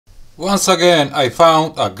Once again, I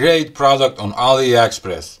found a great product on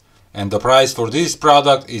Aliexpress, and the price for this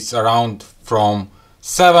product is around from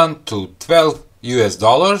 7 to 12 US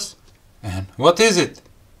dollars. And what is it?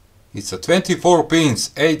 It's a 24 pins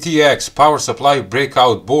ATX power supply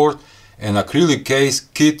breakout board and acrylic case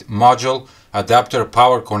kit module adapter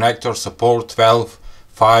power connector support 12,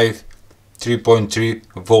 5, 3.3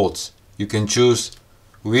 volts. You can choose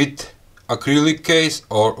with acrylic case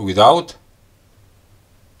or without.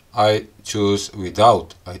 I choose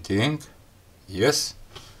without, I think. Yes,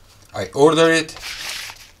 I ordered it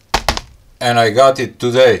and I got it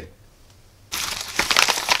today.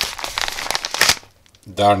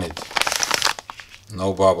 Darn it,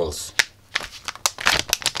 no bubbles.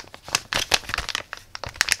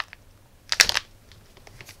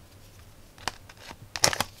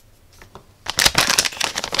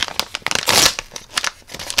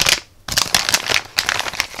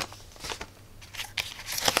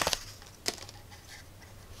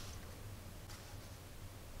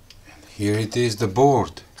 Here it is, the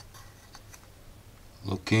board.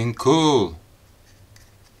 Looking cool.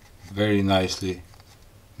 Very nicely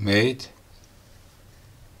made.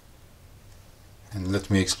 And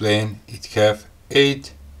let me explain, it have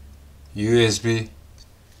 8 USB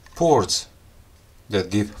ports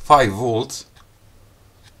that give 5 volts.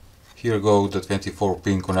 Here go the 24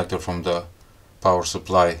 pin connector from the power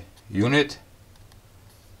supply unit.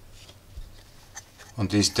 On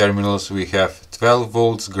these terminals we have 12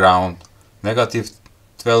 volts ground, negative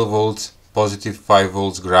 12 volts, positive 5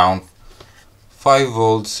 volts ground, 5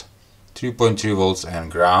 volts, 3.3 volts and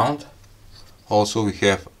ground. Also we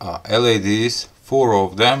have LEDs, 4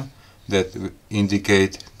 of them, that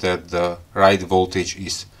indicate that the right voltage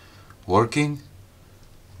is working.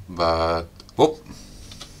 But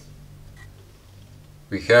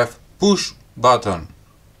we have push button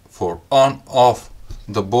for on off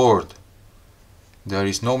the board. There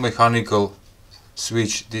is no mechanical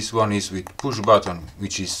switch. This one is with push button,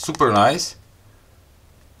 which is super nice.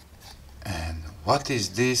 And what is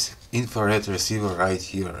this infrared receiver right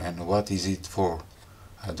here, and what is it for?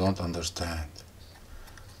 I don't understand.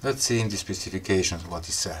 Let's see in the specifications what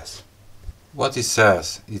it says. What it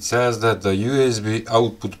says? It says that the USB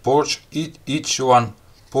output ports, each one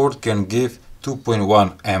port can give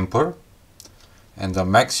 2.1 ampere, and the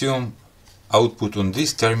maximum output on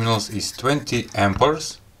these terminals is 20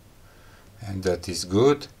 amperes, and that is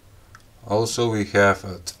good. Also we have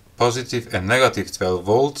a positive and negative 12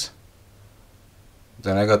 volts.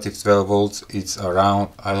 The negative 12 volts is around,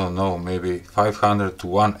 I don't know, maybe 500 to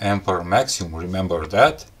 1 ampere maximum, remember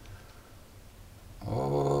that?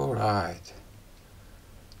 Alright,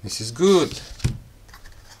 this is good.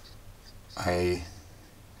 I'm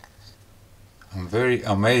very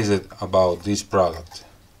amazed about this product.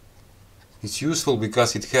 It's useful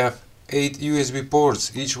because it have 8 USB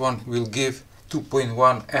ports, each one will give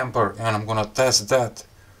 2.1 ampere, and I'm gonna test that.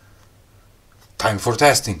 Time for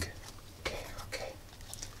testing. Okay.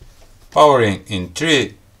 Powering in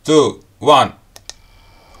 3, 2, 1.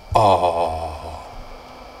 Oh,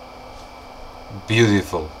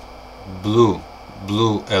 beautiful blue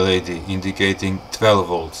LED indicating 12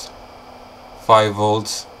 volts, 5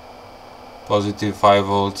 volts, positive 5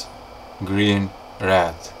 volts, green,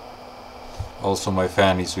 red. Also my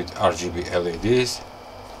fan is with RGB LEDs,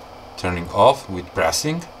 turning off with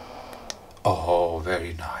pressing. Oh,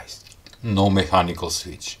 very nice. No mechanical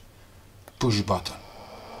switch. Push button.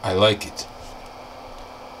 I like it.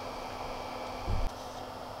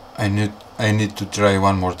 I need to try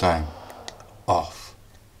one more time. Off.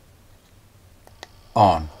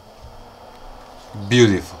 On.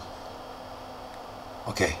 Beautiful.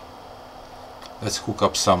 Okay. Let's hook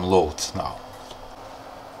up some loads now.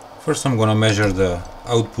 First I'm gonna measure the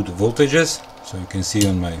output voltages, so you can see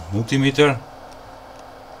on my multimeter.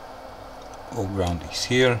 All ground is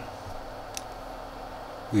here.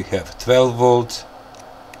 We have 12 volts,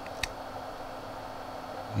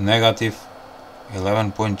 negative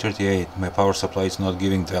 11.38. My power supply is not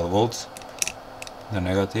giving 12 volts. The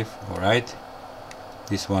negative, alright.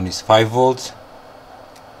 This one is 5 volts.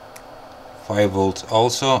 5 volts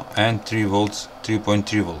also, and 3 volts,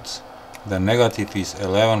 3.3 volts. The negative is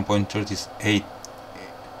 11.38,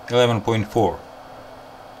 11.4.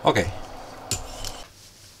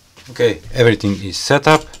 Okay, everything is set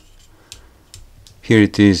up. Here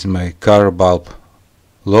it is, my car bulb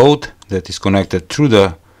load that is connected through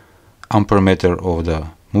the ammeter of the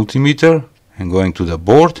multimeter and going to the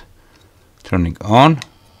board, turning on,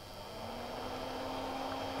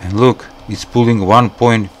 and look, it's pulling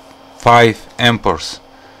 1.5 amperes.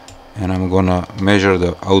 And I'm gonna measure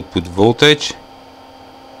the output voltage.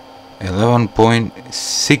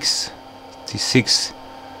 11.66.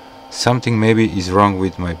 Something maybe is wrong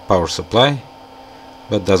with my power supply,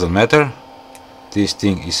 but doesn't matter. This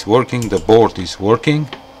thing is working, the board is working.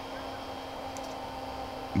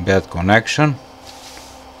 Bad connection.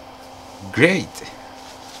 Great.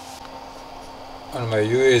 On my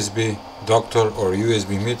USB doctor or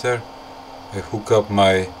USB meter, I hook up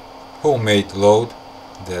my homemade load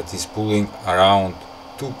that is pulling around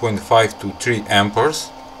 2.5 to 3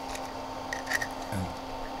 amperes. And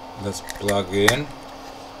let's plug in,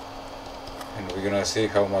 and we're gonna see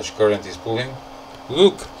how much current is pulling.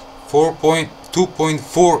 Look,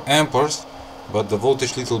 2.4 amperes, but the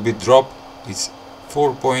voltage little bit drop. It's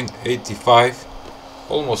 4.85,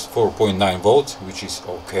 almost 4.9 volts, which is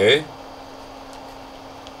okay.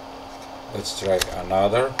 Let's try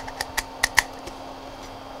another.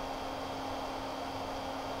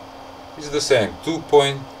 It's the same,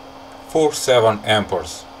 2.47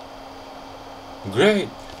 amperes. Great.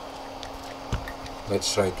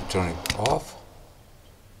 Let's try to turn it off.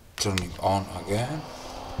 Turn it on again.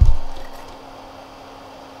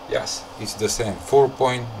 Yes, it's the same,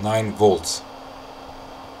 4.9 volts.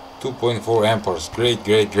 2.4 amperes. Great,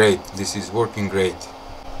 great, great. This is working great.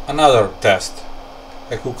 Another test.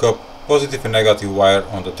 I hook up positive and negative wire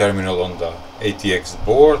on the terminal on the ATX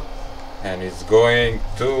board, and it's going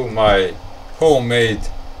to my homemade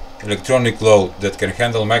electronic load that can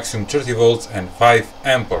handle maximum 30 volts and 5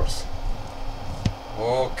 amperes.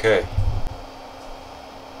 Okay.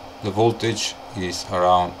 The voltage is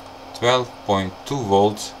around 12.2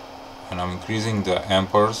 volts, and I'm increasing the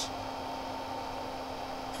amperes.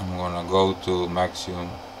 I'm gonna go to maximum.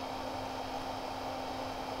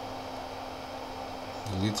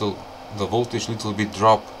 The voltage little bit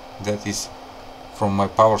drop, that is from my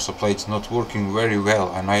power supply. It's not working very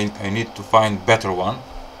well, and I need to find better one.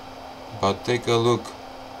 But take a look,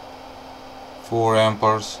 4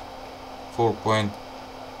 amperes,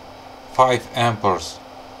 4.5 amperes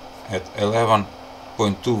at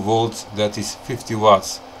 11.2 volts, that is 50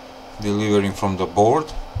 watts delivering from the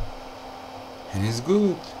board, and it's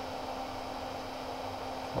good.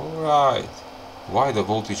 Alright, why the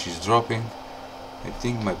voltage is dropping? I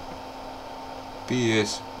think my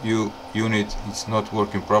PSU unit is not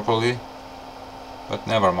working properly, but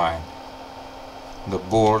never mind. The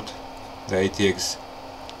board, the ATX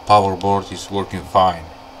power board, is working fine.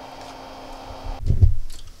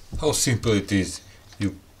 How simple it is.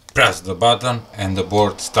 You press the button and the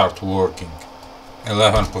board starts working.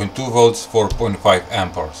 11.2 volts, 4.5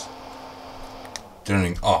 amperes.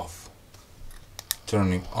 Turning off,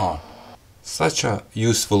 turning on. Such a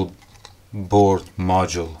useful board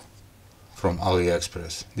module from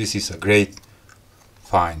Aliexpress. This is a great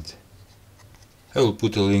find. I will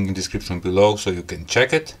put a link in the description below so you can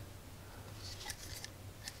check it.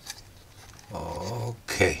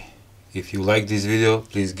 Okay, if you like this video,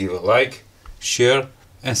 please give a like, share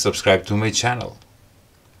and subscribe to my channel.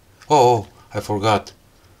 Oh, I forgot.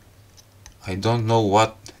 I don't know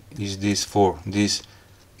what is this for, this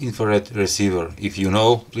infrared receiver. If you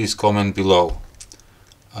know, please comment below.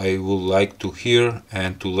 I would like to hear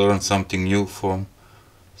and to learn something new from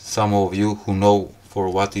some of you who know for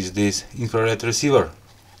what is this infrared receiver.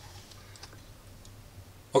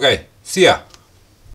 Okay, see ya!